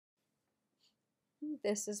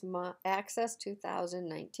This is Access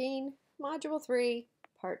 2019, Module 3,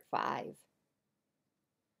 Part 5.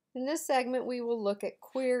 In this segment, we will look at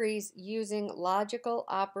queries using logical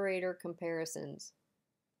operator comparisons.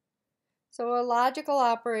 So our logical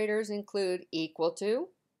operators include equal to,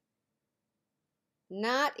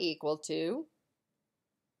 not equal to,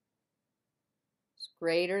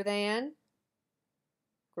 greater than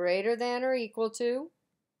or equal to,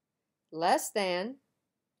 less than,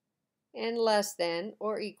 and less than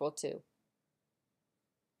or equal to.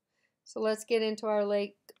 So let's get into our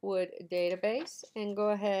Lakewood database and go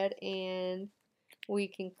ahead and we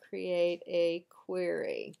can create a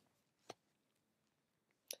query.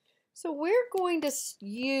 So we're going to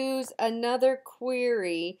use another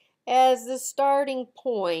query as the starting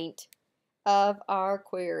point of our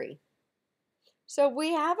query. So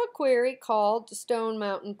we have a query called Stone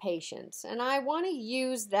Mountain Patients, and I want to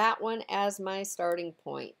use that one as my starting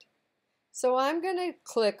point. So I'm going to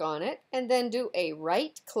click on it and then do a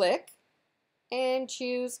right click and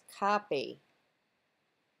choose copy.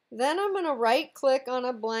 Then I'm going to right click on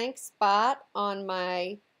a blank spot on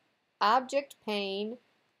my object pane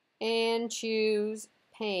and choose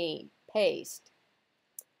paste.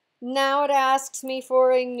 Now it asks me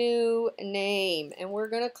for a new name, and we're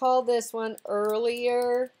going to call this one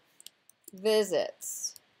Earlier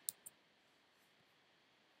Visits.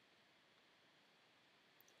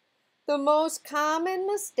 The most common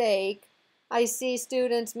mistake I see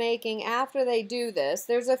students making after they do this,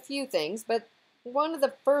 there's a few things, but one of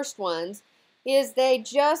the first ones is they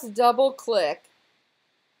just double click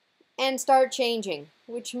and start changing,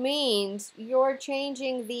 which means you're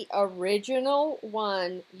changing the original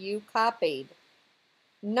one you copied,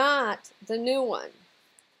 not the new one.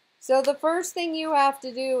 So the first thing you have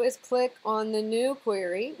to do is click on the new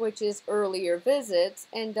query, which is Earlier Visits,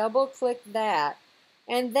 and double click that.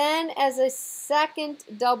 And then as a second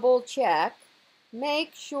double check,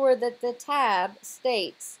 make sure that the tab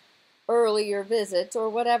states Earlier Visits or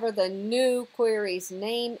whatever the new query's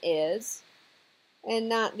name is, and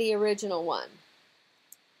not the original one.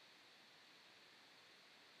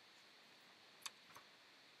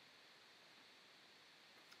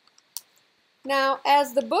 Now,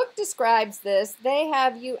 as the book describes this, they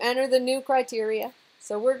have you enter the new criteria.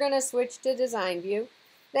 So we're going to switch to Design View.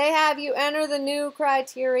 They have you enter the new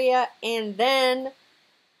criteria and then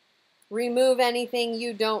remove anything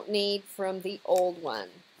you don't need from the old one.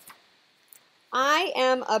 I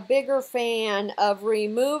am a bigger fan of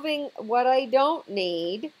removing what I don't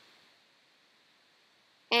need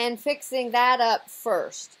and fixing that up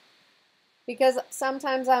first, because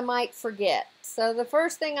sometimes I might forget. So the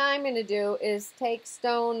first thing I'm going to do is take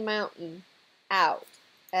Stone Mountain out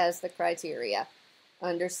as the criteria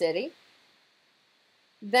under City.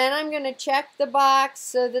 Then I'm going to check the box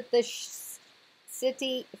so that the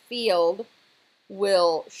city field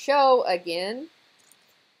will show again.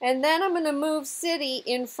 And then I'm going to move City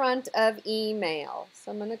in front of Email.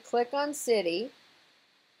 So I'm going to click on City,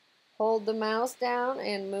 hold the mouse down,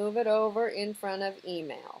 and move it over in front of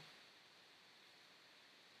Email.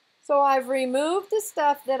 So I've removed the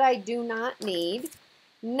stuff that I do not need.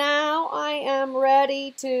 Now I am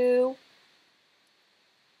ready to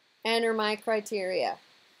enter my criteria.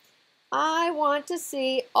 I want to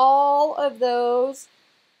see all of those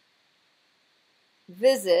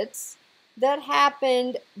visits that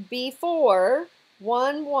happened before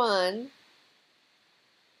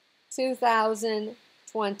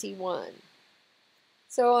 1/1/2021.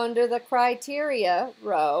 So under the criteria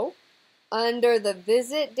row, under the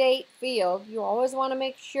visit date field, you always want to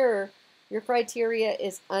make sure your criteria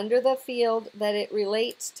is under the field that it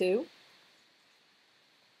relates to.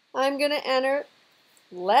 I'm going to enter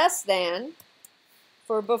less than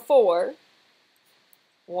for before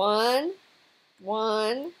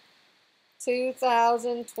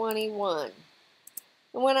 1/1/2021.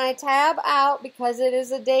 And when I tab out, because it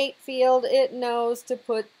is a date field, it knows to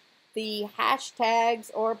put the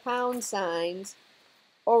hashtags or pound signs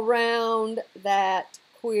around that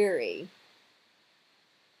query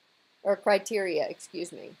or criteria,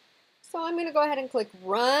 excuse me. So I'm going to go ahead and click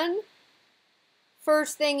Run.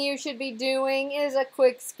 First thing you should be doing is a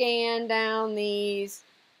quick scan down these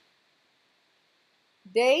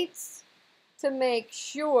dates to make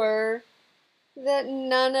sure that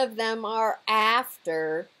none of them are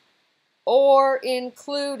after or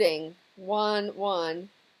including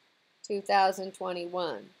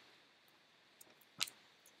 1/1/2021.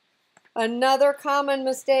 Another common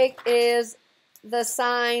mistake is the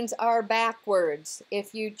signs are backwards.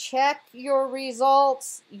 If you check your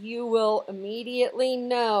results, you will immediately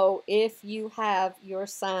know if you have your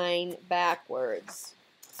sign backwards.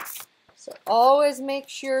 So always make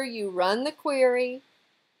sure you run the query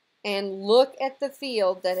and look at the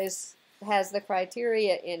field that has the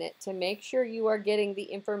criteria in it to make sure you are getting the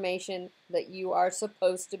information that you are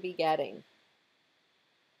supposed to be getting.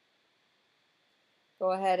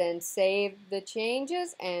 Go ahead and save the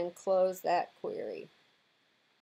changes and close that query.